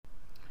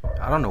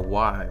don't know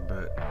why,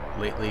 but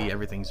lately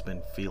everything's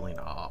been feeling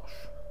off.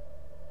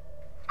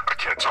 I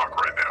can't talk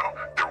right now.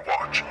 They're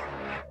watching.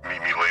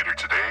 Meet me later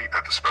today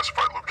at the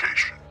specified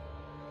location.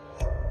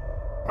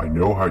 I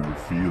know how you're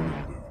feeling,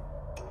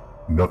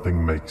 Lou.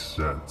 Nothing makes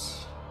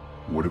sense.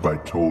 What if I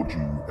told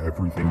you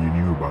everything you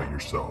knew about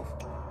yourself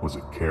was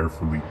a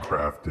carefully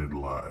crafted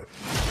lie?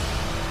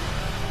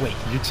 Wait,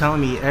 you're telling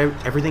me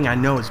everything I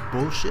know is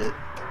bullshit?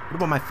 What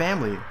about my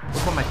family?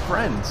 What about my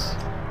friends?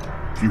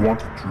 Do you want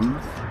the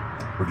truth?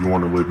 Or do you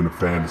want to live in a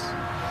fantasy?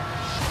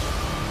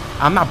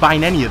 I'm not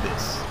buying any of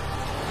this.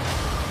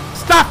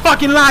 Stop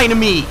fucking lying to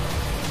me!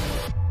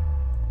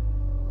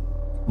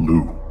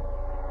 Lou,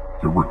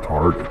 you're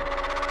retarded.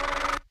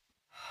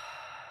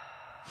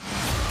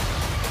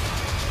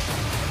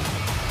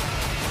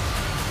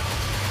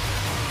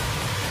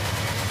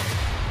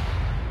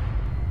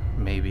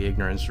 Maybe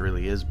ignorance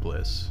really is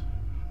bliss.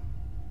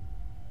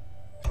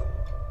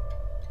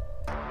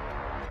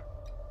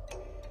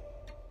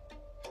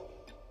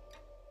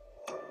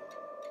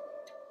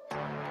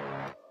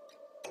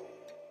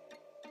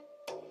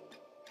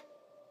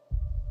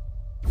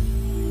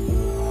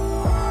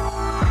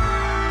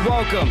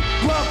 Welcome,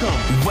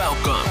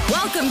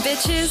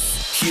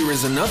 bitches. Here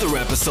is another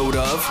episode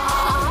of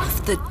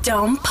Off the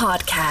Dome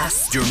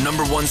Podcast. your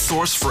number one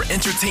source for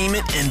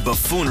entertainment and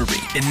buffoonery.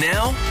 And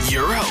now,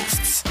 your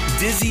hosts,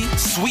 Dizzy,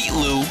 Sweet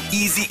Lou,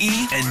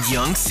 Eazy-E, and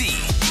Young C.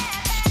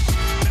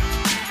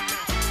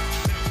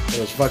 It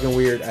was fucking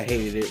weird. I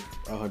hated it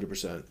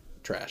 100%.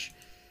 Trash.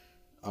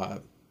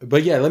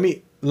 But yeah, let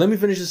me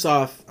finish this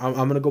off. I'm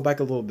gonna go back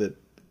a little bit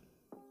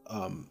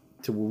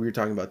to what we were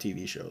talking about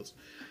TV shows.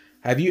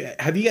 Have you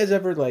guys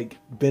ever like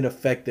been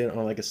affected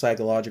on like a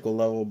psychological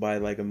level by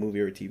like a movie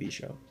or a TV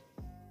show?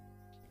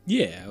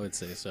 Yeah, I would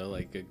say so.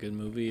 Like a good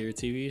movie or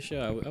TV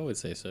show, I would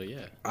say so,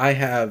 yeah. I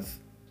have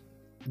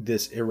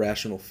this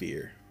irrational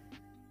fear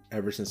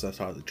ever since I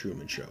saw The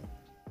Truman Show.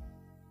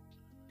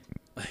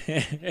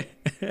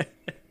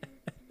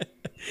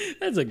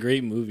 That's a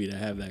great movie to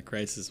have that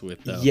crisis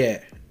with, though.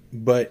 Yeah,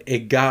 but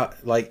it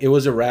got like, it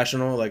was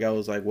irrational. Like I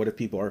was like, what if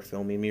people are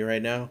filming me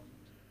right now?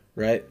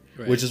 Right?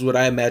 Which is what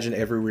I imagine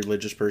every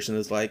religious person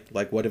is like.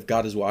 Like, what if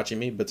God is watching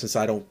me? But since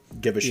I don't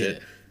give a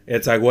shit,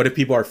 it's like, what if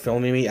people are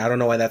filming me? I don't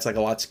know why that's like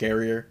a lot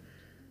scarier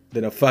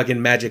than a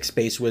fucking magic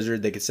space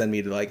wizard that could send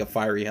me to like a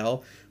fiery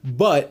hell.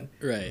 But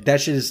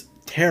that shit is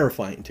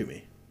terrifying to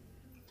me.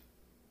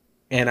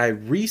 And I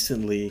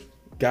recently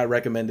got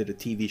recommended a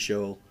TV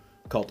show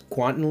called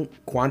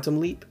Quantum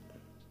Leap.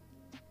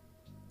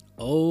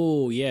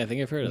 Oh, yeah, I think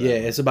I've heard of that. Yeah,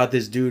 it's about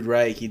this dude,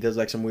 right? He does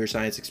like some weird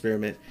science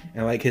experiment,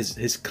 and like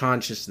his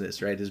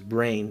consciousness, right? His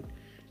brain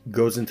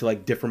goes into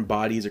like different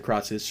bodies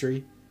across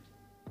history.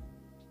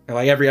 And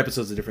like every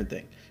episode's a different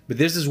thing. But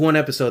there's this one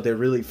episode that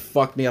really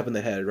fucked me up in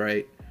the head,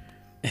 right?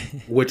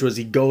 Which was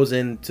he goes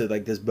into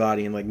like this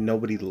body and like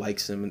nobody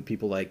likes him and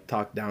people like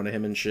talk down to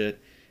him and shit.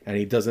 And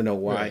he doesn't know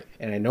why. Right.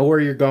 And I know where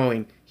you're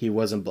going. He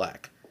wasn't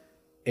black.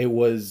 It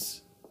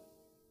was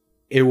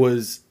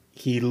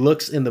he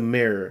looks in the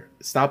mirror.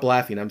 Stop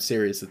laughing. I'm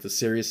serious. It's a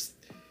serious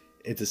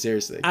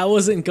thing. I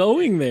wasn't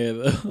going there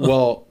though.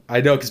 Well,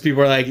 I know because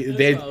people are like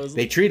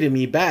they treated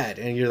me bad,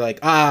 and you're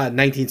like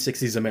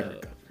 1960s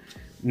America.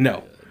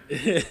 No.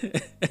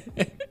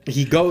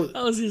 He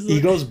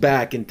goes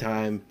back in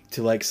time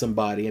to like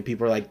somebody, and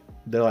people are like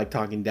they're like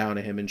talking down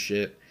to him and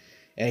shit,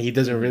 and he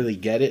doesn't really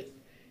get it,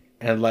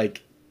 and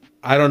like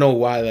I don't know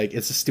why. Like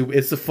it's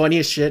the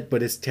funniest shit,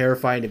 but it's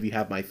terrifying if you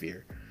have my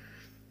fear.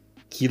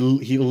 He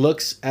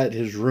looks at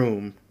his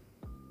room,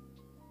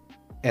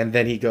 and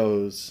then he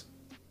goes,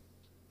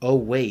 "Oh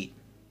wait,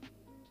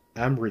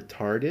 I'm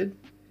retarded,"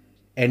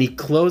 and he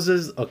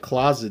closes a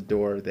closet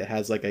door that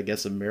has like I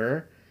guess a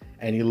mirror,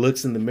 and he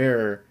looks in the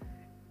mirror,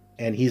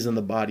 and he's in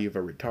the body of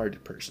a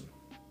retarded person.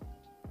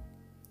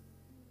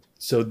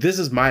 So this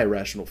is my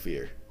irrational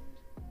fear.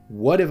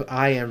 What if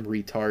I am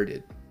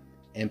retarded,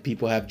 and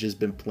people have just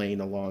been playing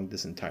along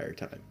this entire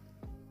time?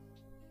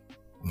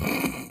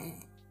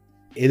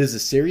 It is a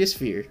serious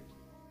fear,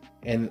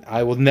 and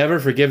I will never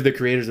forgive the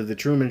creators of The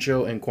Truman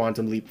Show and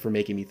Quantum Leap for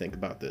making me think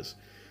about this.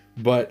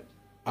 But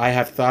I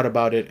have thought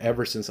about it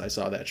ever since I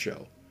saw that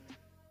show.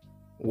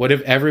 What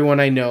if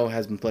everyone I know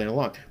has been playing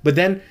along? But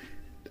then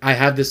I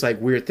have this like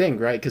weird thing,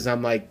 right? Because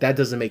I'm like, that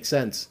doesn't make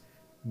sense.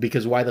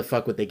 Because why the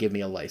fuck would they give me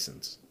a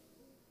license?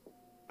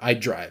 I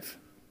drive.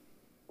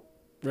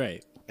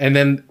 Right. And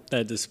then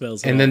that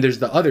dispels. And then there's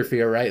the other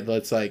fear, right?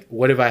 That's like,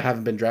 what if I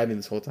haven't been driving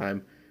this whole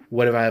time?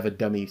 What if I have a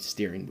dummy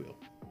steering wheel?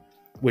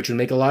 Which would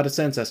make a lot of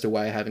sense as to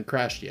why I haven't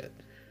crashed yet.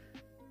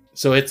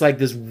 So it's like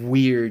this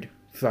weird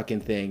fucking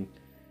thing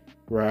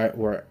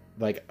where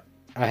like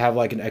I have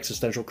like an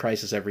existential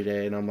crisis every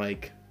day, and I'm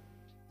like,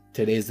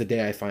 today's the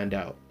day I find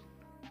out.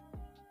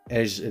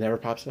 And it never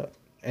pops up.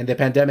 And the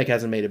pandemic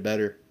hasn't made it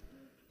better.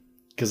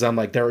 Because I'm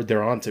like,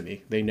 they're on to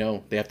me. They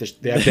know. They have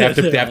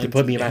to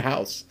put me in my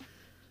house.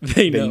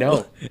 They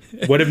know.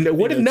 What if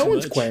no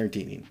one's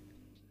quarantining?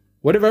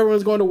 What if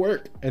everyone's going to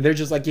work and they're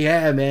just like,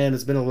 yeah, man,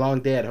 it's been a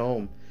long day at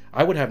home.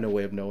 I would have no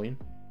way of knowing.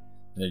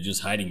 They're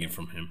just hiding it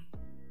from him.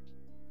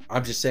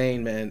 I'm just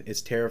saying, man,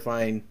 it's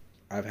terrifying.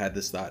 I've had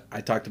this thought.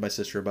 I talked to my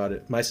sister about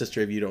it. My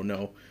sister, if you don't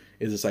know,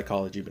 is a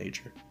psychology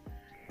major.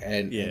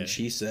 And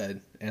she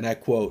said, and I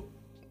quote,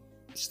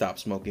 "Stop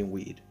smoking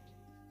weed."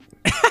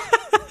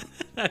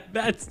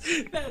 That's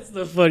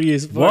the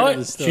funniest part of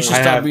the story. She should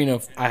stop being a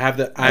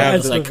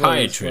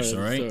psychiatrist,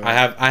 all right? I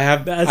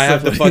have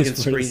the fucking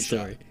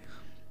screenshot.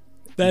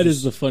 That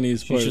is the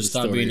funniest part of the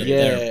story. Stop being a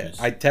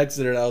therapist. I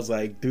texted her and I was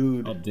like,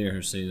 dude, how dare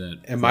her say that?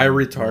 Am I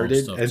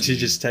retarded? And she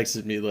just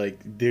texted me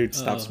like, dude,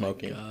 stop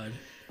smoking. My God.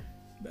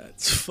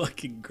 That's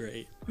fucking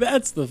great.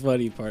 That's the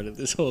funny part of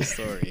this whole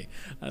story.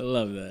 I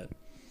love that.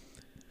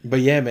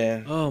 But yeah,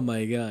 man. Oh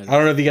my God. I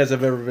don't know if you guys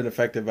have ever been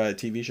affected by a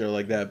TV show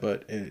like that,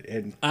 but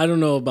I don't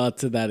know about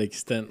to that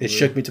extent. It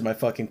shook me to my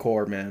fucking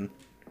core, man.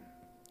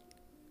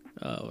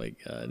 Oh my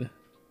God.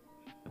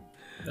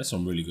 That's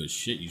some really good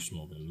shit you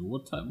smoking.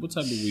 What type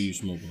of weed you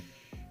smoking?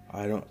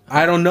 I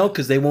don't know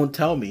because they won't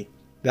tell me.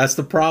 That's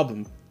the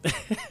problem.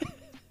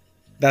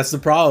 That's the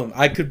problem.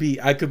 I could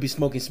be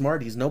smoking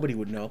Smarties. Nobody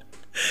would know.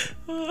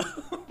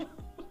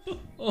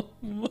 Oh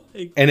my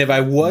God. And if I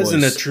was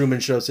in a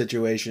Truman Show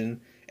situation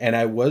and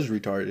I was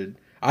retarded,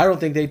 I don't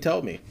think they'd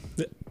tell me.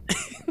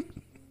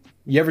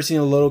 You ever seen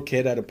a little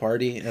kid at a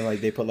party and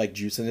like they put like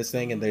juice in this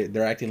thing and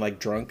they're acting like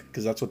drunk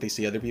because that's what they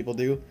see other people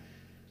do?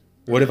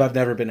 What if I've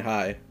never been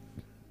high?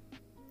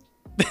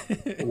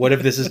 What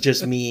if this is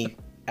just me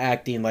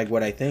acting like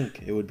what I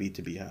think it would be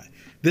to be high?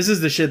 This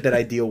is the shit that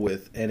I deal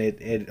with, and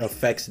it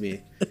affects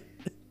me.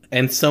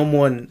 And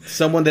someone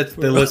that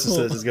listens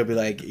to this is gonna be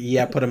like,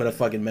 yeah, put him in a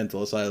fucking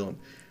mental asylum.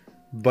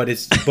 But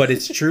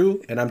it's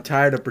true, and I'm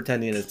tired of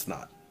pretending it's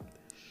not.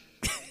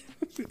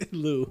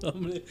 Lou,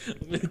 I'm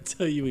gonna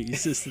tell you what your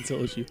sister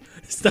told you.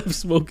 Stop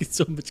smoking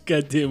so much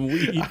goddamn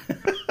weed.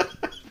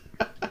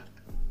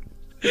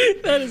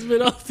 That has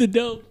been Off the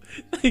Dope.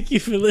 Thank you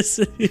for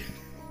listening.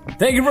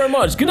 Thank you very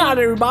much. Good night,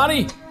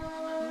 everybody.